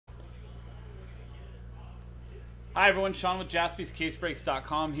Hi everyone, Sean with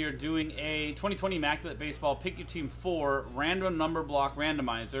JaspysCaseBreaks.com here doing a 2020 Immaculate Baseball Pick Your Team 4 random number block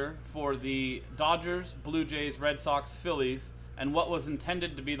randomizer for the Dodgers, Blue Jays, Red Sox, Phillies, and what was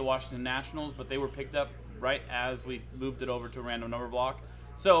intended to be the Washington Nationals, but they were picked up right as we moved it over to a random number block.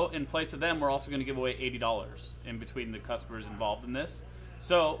 So in place of them, we're also going to give away $80 in between the customers involved in this.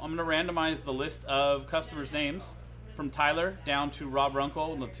 So I'm going to randomize the list of customers' names from Tyler down to Rob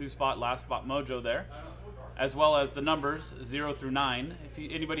Runkle in the last spot mojo there, as well as the numbers 0 through 9.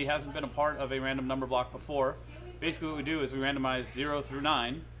 If anybody hasn't been a part of a random number block before, basically what we do is we randomize 0 through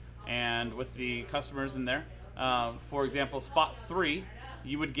 9, and with the customers in there. For example, spot 3,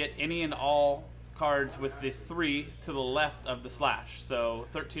 you would get any and all cards with the 3 to the left of the slash. So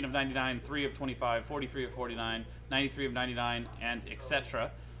 13 of 99, 3 of 25, 43 of 49, 93 of 99, and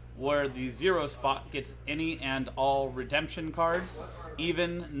etc. Where the 0 spot gets any and all redemption cards,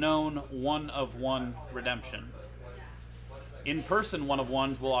 even known 1 of 1 redemptions. In person 1 of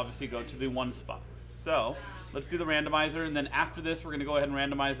 1s will obviously go to the 1 spot. So let's do the randomizer, and then after this we're going to go ahead and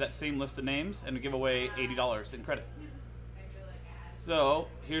randomize that same list of names and give away $80 in credit. So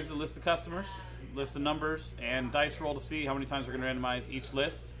here's the list of customers, list of numbers, and dice roll to see how many times we're going to randomize each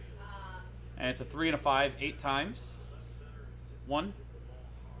list. And it's a 3 and a 5, 8 times. 1,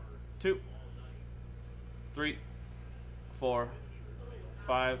 2, 3, 4,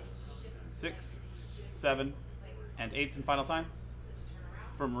 5, 6, 7, and 8th and final time.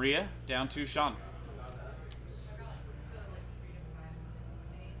 From Maria down to Sean.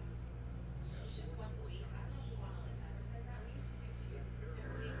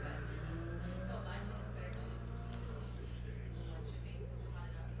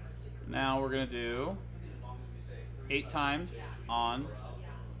 Now we're going to do 8 times on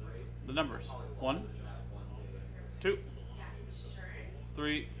the numbers. 1, 2,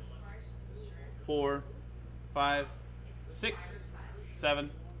 3, 4, 5, 6,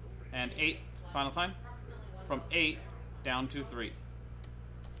 7, and 8. Final time. From 8 down to 3.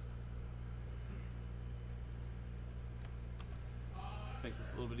 Make this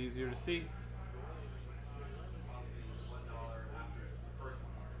a little bit easier to see.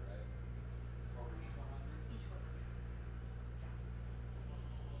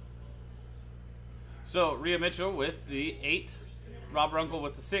 So, Rhea Mitchell with the 8, Rob Runkle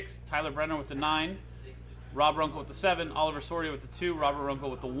with the 6, Tyler Brenner with the 9, Rob Runkle with the 7, Oliver Soria with the 2, Robert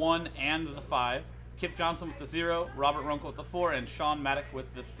Runkle with the 1 and the 5, Kip Johnson with the 0, Robert Runkle with the 4, and Sean Maddock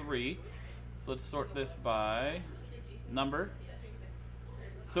with the 3. So let's sort this by number.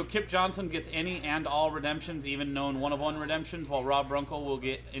 So Kip Johnson gets any and all redemptions, even known 1 of 1 redemptions, while Rob Runkle will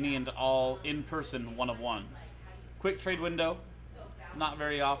get any and all in-person 1 of 1s. Quick trade window. Not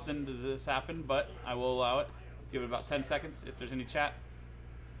very often does this happen, but I will allow it. Give it about 10 seconds if there's any chat.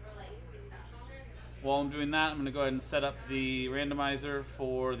 While I'm doing that, I'm going to go ahead and set up the randomizer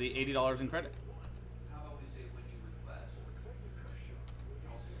for the $80 in credit.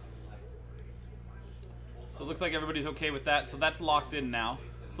 So it looks like everybody's okay with that, so that's locked in now.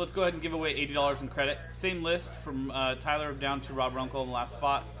 So let's go ahead and give away $80 in credit. Same list from Tyler down to Rob Runkle in the last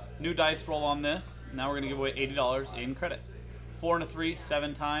spot. New dice roll on this. Now we're going to give away $80 in credit. 4 and a 3,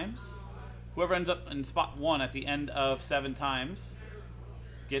 7 times. Whoever ends up in spot 1 at the end of 7 times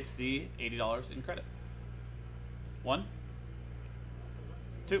gets the $80 in credit. 1,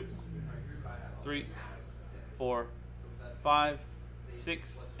 2, 3, 4, 5,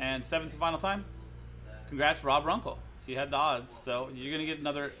 6, and 7th final time. Congrats, Rob Runkle. You had the odds, so you're going to get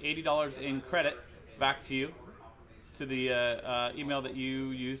another $80 in credit back to you to the email that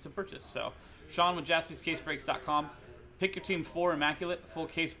you used to purchase. So, Sean with JaspysCaseBreaks.com. Pick your team 4 Immaculate. Full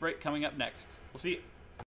case break coming up next. We'll see you.